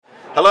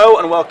Hello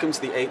and welcome to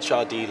the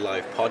HRD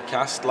Live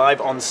podcast, live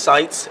on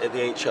site at the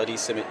HRD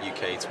Summit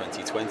UK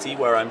 2020,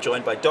 where I'm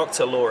joined by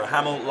Dr. Laura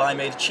Hamill,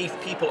 Limeade Chief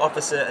People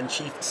Officer and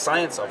Chief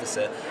Science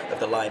Officer of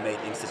the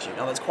Limeade Institute.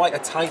 Now that's quite a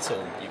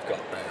title you've got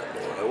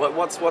there, Laura.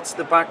 What's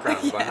the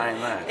background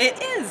behind that?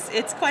 It is.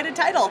 It's quite a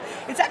title.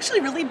 It's actually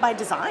really by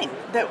design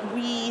that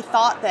we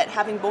thought that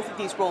having both of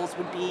these roles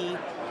would be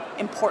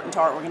important to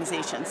our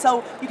organization.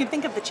 So you can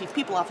think of the Chief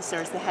People Officer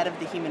as the head of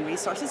the human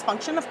resources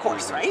function, of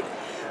course, right?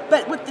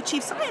 But with the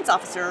Chief Science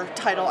Officer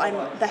title,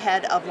 I'm the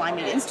head of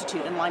Limeade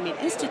Institute, and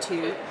Limeade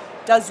Institute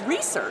does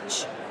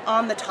research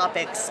on the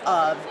topics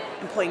of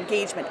employee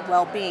engagement,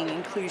 well-being,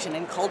 inclusion,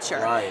 and culture.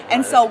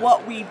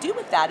 What we do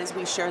with that is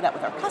we share that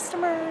with our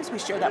customers, we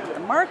share that with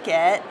the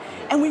market,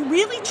 and we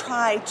really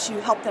try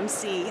to help them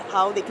see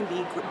how they can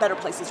be better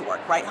places to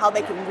work, right? How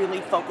they can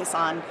really focus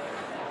on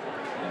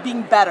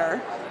being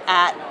better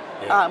at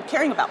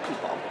caring about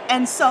people.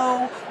 And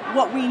so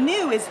what we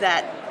knew is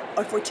that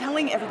if we're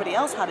telling everybody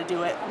else how to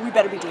do it, we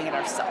better be doing it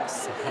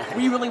ourselves.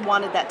 We really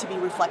wanted that to be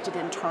reflected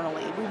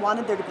internally. We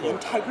wanted there to be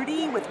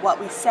integrity with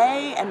what we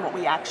say and what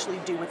we actually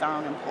do with our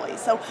own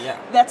employees. So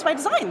that's by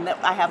design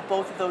that I have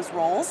both of those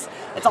roles.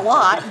 It's a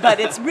lot, but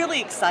it's really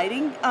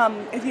exciting.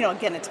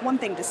 Again, it's one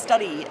thing to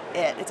study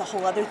it. It's a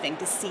whole other thing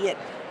to see it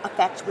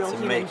affect real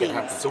human beings. It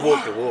happen. To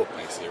walk the walk,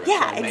 basically. Right?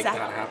 Yeah, Make that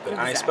happen. Exactly.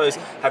 And I suppose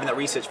having that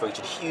research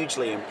function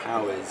hugely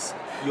empowers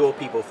your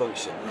people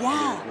function.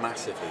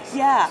 Massively.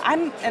 Yeah,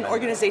 I'm an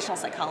organizational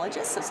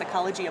psychologist, so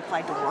psychology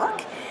applied to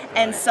work.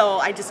 And so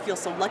I just feel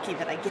so lucky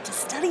that I get to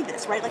study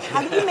this, right? Like,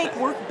 how do you make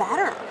work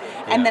better?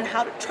 And then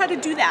how to try to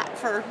do that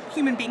for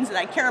human beings that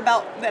I care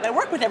about, that I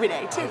work with every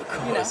day, too. Of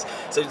course.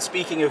 So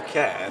speaking of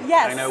care,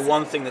 I know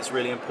one thing that's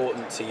really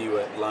important to you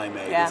at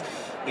Limeade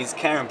is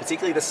care, and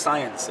particularly the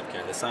science of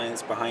care, the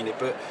science behind it.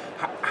 But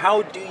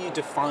how do you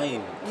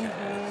define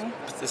care,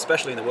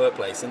 especially in the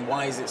workplace, and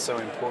why is it so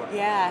important?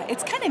 Yeah,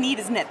 it's kind of neat,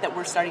 isn't it, that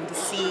we're starting to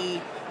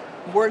see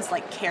words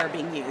like care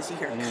being used. You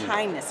hear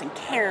kindness and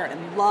care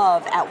and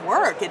love at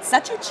work. It's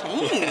such a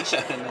change.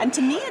 And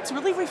to me, it's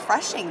really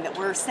refreshing that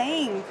we're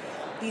saying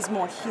these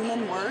more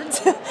human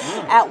words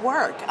at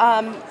work.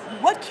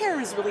 What care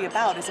is really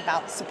about is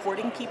about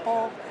supporting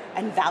people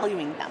and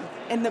valuing them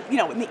in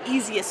the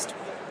easiest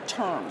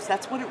terms.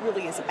 That's what it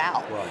really is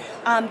about.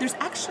 There's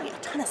actually a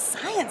ton of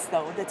science,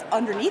 though, that's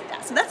underneath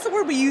that. So that's the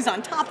word we use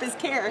on top is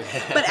care.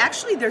 But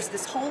actually, there's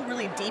this whole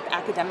really deep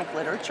academic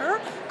literature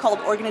called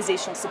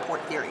organizational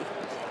support theory.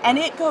 And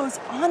it goes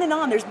on and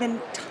on. There's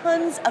been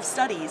tons of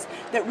studies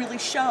that really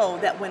show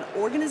that when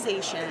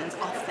organizations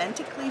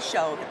authentically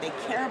show that they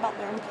care about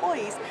their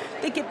employees,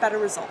 they get better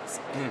results.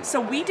 So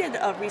we did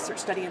a research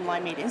study in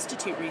Limeade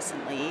Institute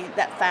recently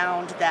that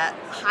found that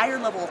higher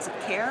levels of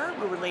care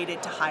were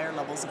related to higher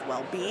levels of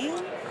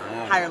well-being,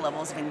 higher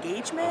levels of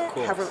engagement,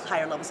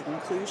 higher levels of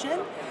inclusion.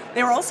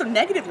 They were also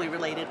negatively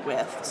related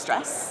with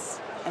stress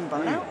and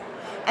burnout.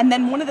 And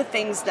then one of the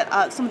things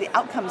that, some of the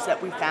outcomes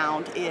that we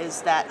found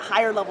is that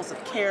higher levels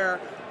of care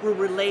were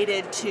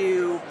related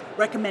to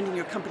recommending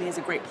your company as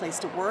a great place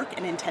to work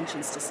and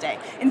intentions to stay.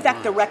 In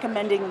fact, the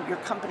recommending your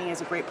company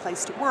as a great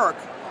place to work,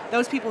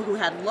 those people who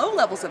had low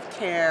levels of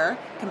care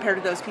compared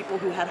to those people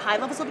who had high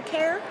levels of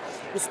care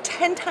was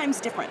 10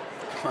 times different.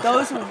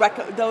 Those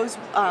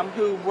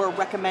who were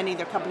recommending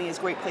their company as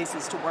great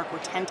places to work were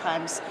 10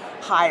 times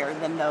higher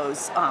than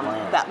those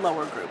that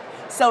lower group.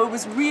 So it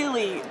was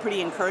really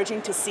pretty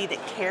encouraging to see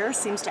that care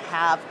seems to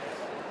have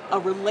a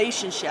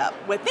relationship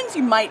with things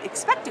you might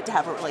expect it to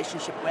have a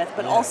relationship with,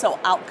 but also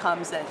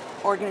outcomes that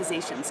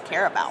organizations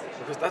care about.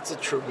 Because that's a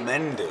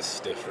tremendous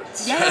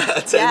difference.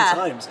 10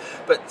 times.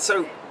 But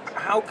so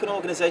how can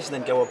organizations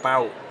then go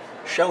about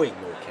showing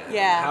more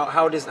care?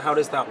 How does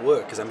that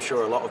work? Because I'm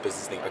sure a lot of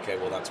businesses think, okay,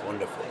 well, that's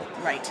wonderful.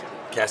 Right.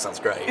 Care sounds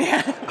great.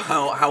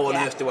 How on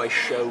earth do I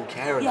show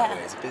care in that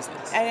way as a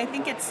business? And I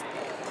think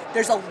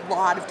there's a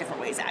lot of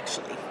different ways,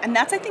 actually. And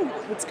that's, I think,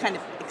 what's kind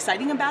of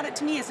exciting about it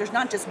to me is there's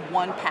not just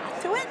one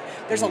path to it.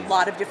 There's a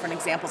lot of different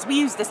examples. We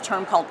use this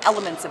term called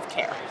elements of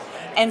care.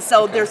 And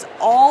so there's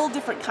all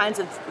different kinds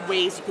of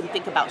ways you can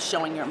think about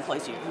showing your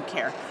employees you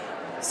care.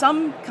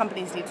 Some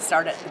companies need to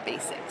start at the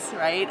basics,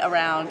 right,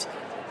 around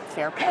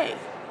fair pay,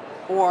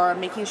 or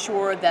making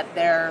sure that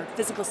their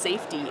physical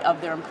safety of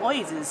their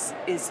employees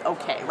is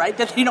okay, right?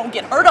 That they don't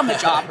get hurt on the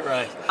job.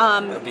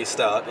 That'd be a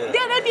start. Yeah,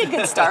 that'd be a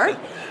good start.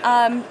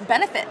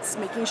 Benefits,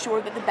 making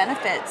sure that the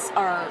benefits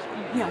are,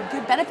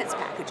 good benefits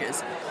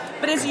packages.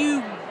 But as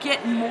you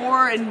get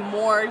more and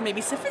more maybe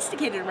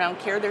sophisticated around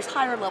care, there's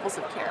higher levels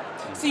of care.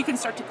 So you can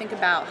start to think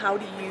about how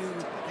do you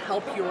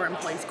help your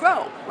employees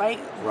grow, right?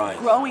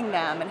 Growing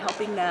them and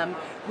helping them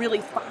really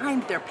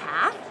find their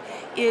path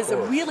is a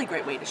really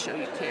great way to show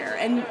you care.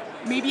 And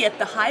maybe at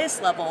the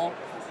highest level,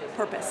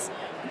 purpose.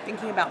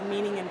 Thinking about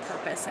meaning and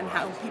purpose and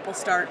how people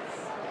start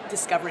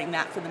discovering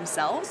that for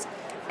themselves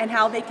and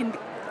how they can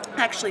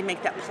actually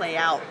make that play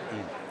out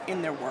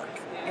in their work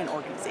in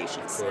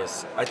organizations. Of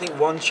course. I think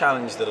one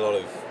challenge that a lot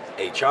of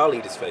HR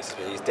leaders face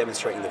is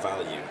demonstrating the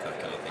value of that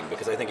kind of thing,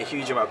 because I think a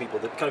huge amount of people,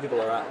 the kind of people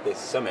who are at this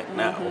summit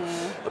now,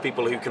 are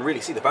people who can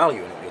really see the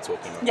value in what you're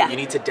talking about. Yeah. You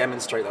need to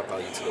demonstrate that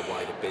value to the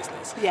wider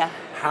business. Yeah.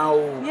 How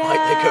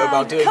might they go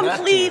about doing that?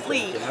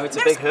 Completely. You know, it's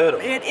a big hurdle.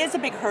 It is a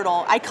big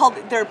hurdle.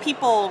 There are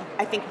people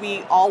I think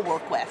we all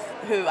work with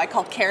who I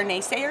call care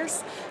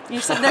naysayers.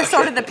 They're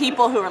sort of the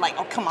people who are like,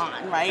 oh, come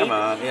on, right? Come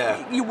on,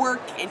 yeah. You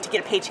work to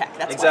get a paycheck.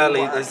 That's exactly.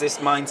 why you work. There's this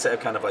mindset of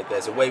kind of like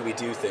there's a way we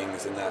do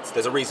things, and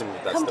there's a reason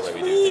that's the way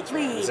we do things.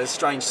 Right? There's a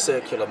strange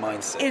circular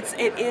mindset.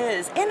 It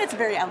is, and it's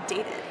very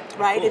outdated,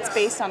 right? It's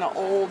based on an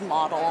old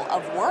model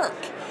of work.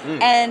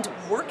 And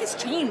work has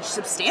changed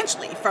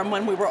substantially from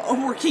when we were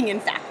working in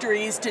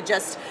factories to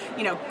just,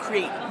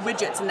 create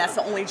widgets, and that's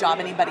the only job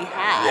anybody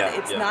had. Yeah,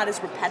 it's not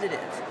as repetitive.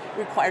 It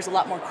requires a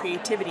lot more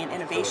creativity and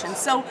innovation.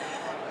 So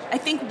I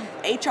think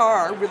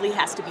HR really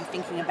has to be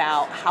thinking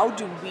about how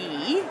do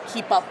we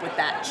keep up with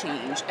that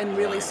change and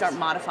really start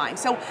modifying.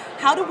 So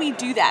how do we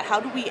do that?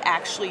 How do we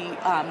actually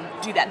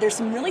do that? There's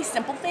some really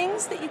simple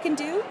things that you can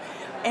do.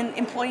 In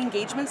employee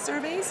engagement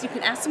surveys, you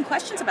can ask some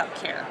questions about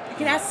care. You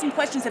can ask some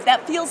questions if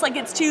that feels like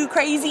it's too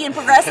crazy and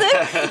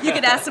progressive. You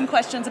can ask some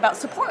questions about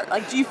support.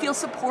 Like, do you feel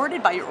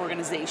supported by your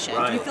organization?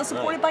 Do you feel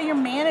supported by your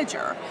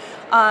manager?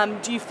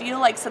 Do you feel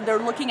like they're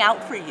looking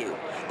out for you?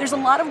 There's a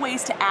lot of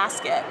ways to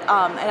ask it,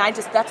 and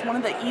that's one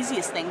of the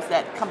easiest things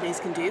that companies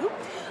can do.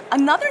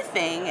 Another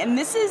thing, and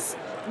this is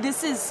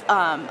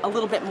a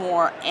little bit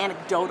more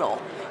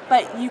anecdotal,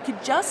 but you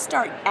could just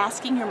start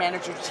asking your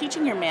managers,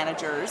 teaching your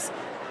managers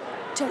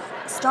to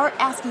start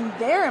asking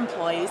their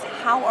employees,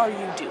 how are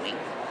you doing?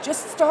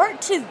 Just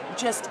start to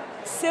just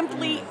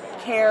simply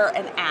care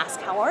and ask,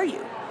 how are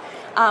you?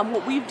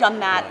 What we've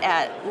done that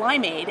at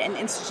Limeade and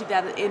institute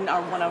that in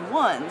our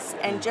one-on-ones,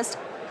 and just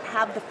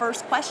have the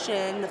first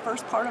question, the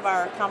first part of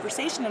our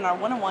conversation in our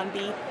one-on-one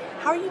be,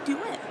 how are you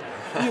doing?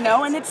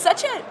 And it's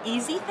such an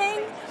easy thing.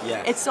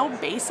 Yes. It's so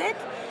basic,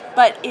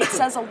 but it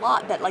says a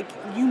lot that, like,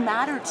 you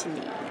matter to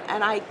me,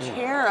 and I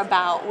care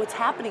about what's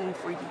happening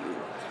for you,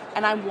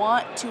 and I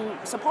want to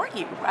support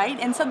you, right?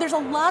 And so there's a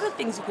lot of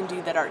things you can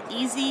do that are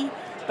easy,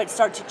 but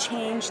start to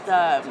change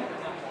the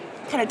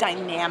kind of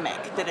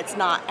dynamic, that it's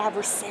not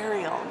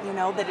adversarial,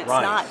 that it's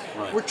not,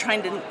 we're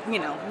trying to,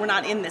 we're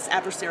not in this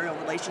adversarial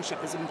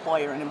relationship as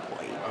employer and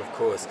employee. Of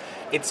course.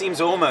 It seems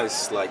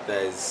almost like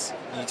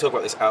you talk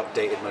about this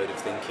outdated mode of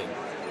thinking.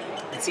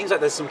 It seems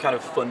like there's some kind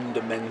of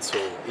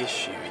fundamental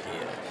issue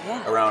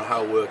here around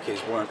how work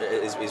is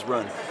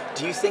run.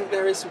 Do you think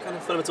there is some kind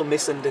of fundamental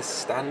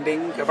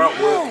misunderstanding about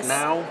work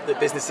now that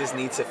businesses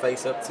need to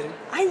face up to?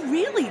 I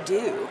really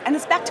do. And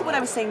it's back to what I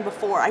was saying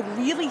before. I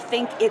really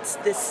think it's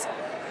this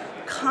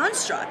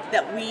construct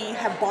that we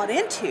have bought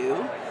into,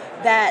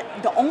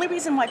 that the only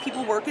reason why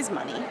people work is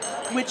money,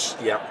 which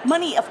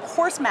money of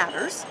course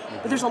matters,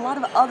 but there's a lot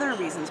of other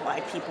reasons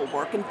why people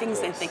work and things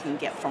that they can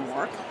get from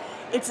work.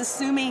 It's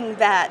assuming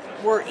that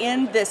we're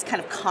in this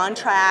kind of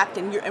contract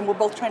and we're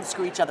both trying to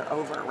screw each other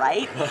over,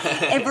 right?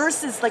 And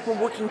versus like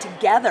we're working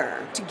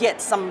together to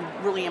get some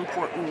really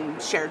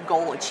important shared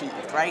goal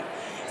achieved, right?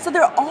 So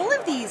there are all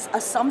of these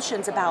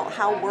assumptions about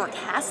how work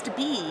has to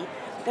be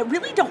that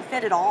really don't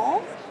fit at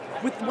all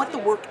with what the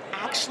work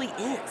actually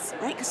is,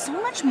 right? Because so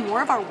much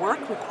more of our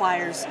work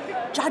requires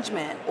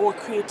judgment or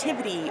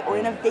creativity or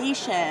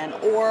innovation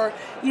or,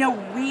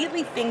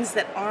 really things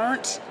that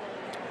aren't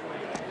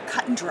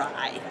cut and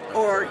dry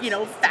or,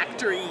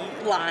 factory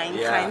line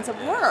kinds of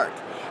work.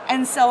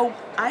 And so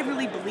I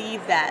really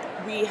believe that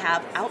we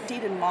have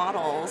outdated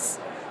models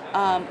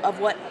of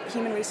what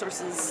human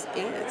resources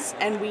is,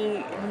 and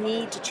we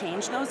need to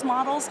change those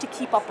models to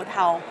keep up with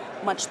how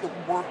much the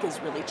work has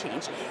really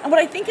changed. And what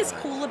I think is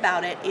cool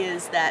about it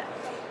is that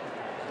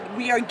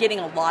we are getting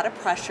a lot of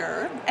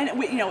pressure, and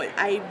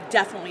I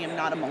definitely am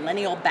not a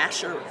millennial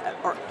basher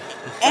or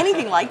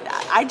anything like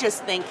that. I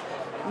just think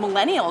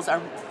millennials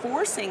are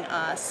forcing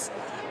us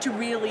to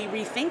really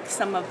rethink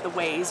some of the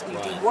ways we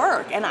do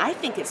work, and I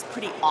think it's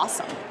pretty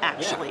awesome,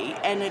 actually,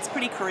 and it's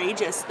pretty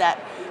courageous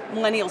that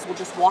millennials will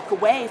just walk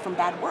away from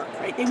bad work,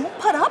 right? They won't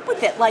put up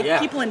with it like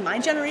people in my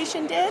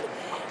generation did,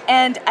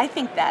 and I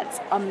think that's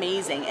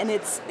amazing, and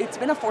it's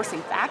been a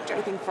forcing factor,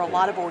 I think, for a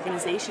lot of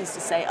organizations to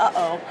say,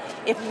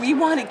 if we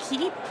want to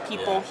keep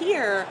people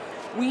here,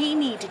 we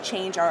need to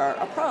change our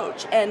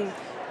approach. And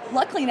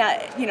luckily not,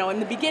 in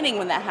the beginning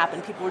when that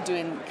happened, people were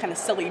doing kind of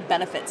silly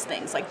benefits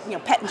things like,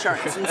 pet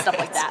insurance and stuff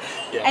like that.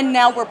 And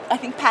now we're, I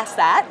think, past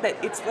that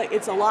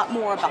it's a lot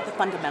more about the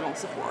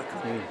fundamentals of work.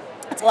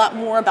 It's a lot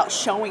more about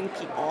showing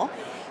people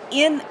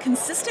in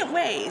consistent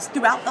ways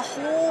throughout the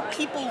whole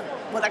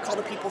what I call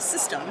the people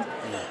system,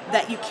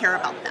 that you care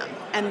about them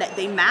and that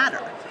they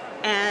matter.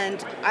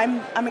 And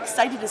I'm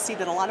excited to see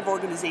that a lot of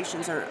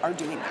organizations are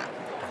doing that.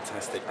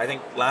 Fantastic. I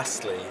think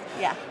lastly,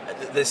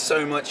 there's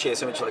so much here,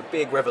 so much like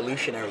big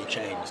revolutionary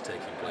change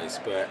taking place,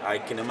 but I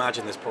can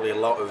imagine there's probably a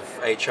lot of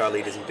HR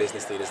leaders and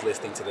business leaders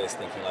listening to this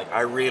thinking like,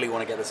 I really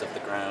want to get this off the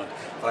ground,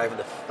 but I haven't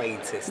the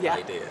faintest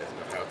idea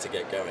of how to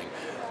get going.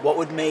 what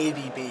would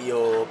maybe be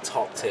your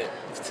top tip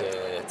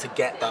to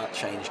get that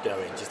change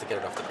going, just to get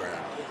it off the ground?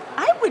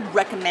 I would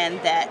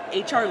recommend that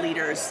HR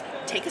leaders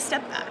take a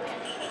step back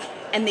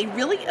and they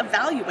really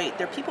evaluate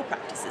their people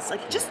practices.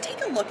 Like, just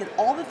take a look at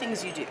all the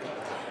things you do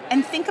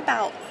and think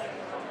about,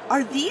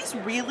 are these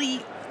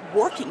really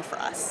working for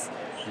us?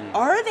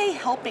 Are they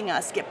helping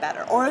us get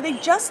better? Or are they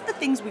just the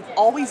things we've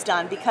always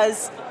done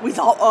because we've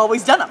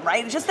always done them,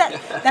 right? It's just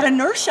that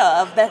inertia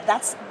of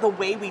that's the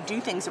way we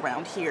do things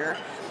around here,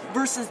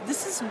 versus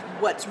this is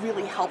what's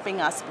really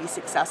helping us be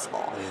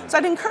successful. So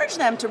I'd encourage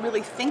them to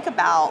really think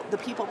about the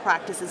people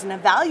practices and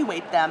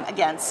evaluate them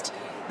against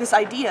this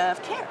idea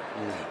of care.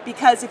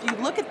 Because if you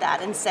look at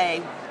that and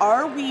say,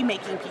 are we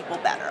making people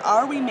better?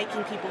 Are we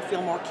making people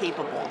feel more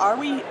capable? Are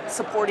we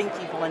supporting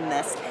people in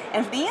this?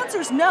 And if the answer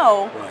is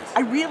no,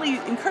 I really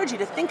encourage you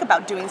to think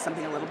about doing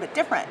something a little bit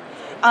different.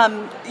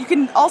 You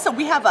can also,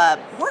 we have a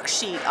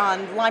worksheet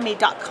on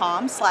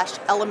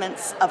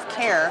limeade.com/elements of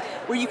care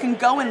where you can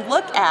go and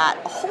look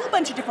at a whole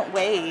bunch of different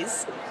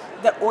ways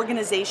that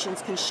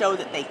organizations can show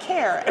that they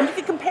care, and you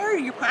can compare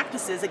your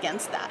practices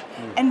against that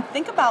and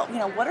think about,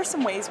 what are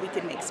some ways we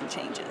could make some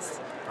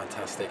changes.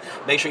 Fantastic.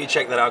 Make sure you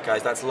check that out,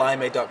 guys. That's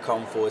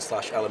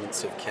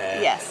limeade.com/elements of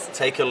care. Yes.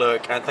 Take a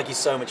look, and thank you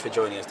so much for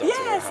joining us, Dr.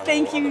 Yes, Hamill,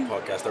 thank you. on the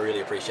podcast. I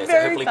really appreciate it.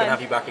 Very Hopefully we fun. can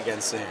have you back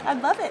again soon. I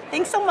love it.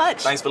 Thanks so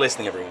much. Thanks for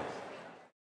listening, everyone.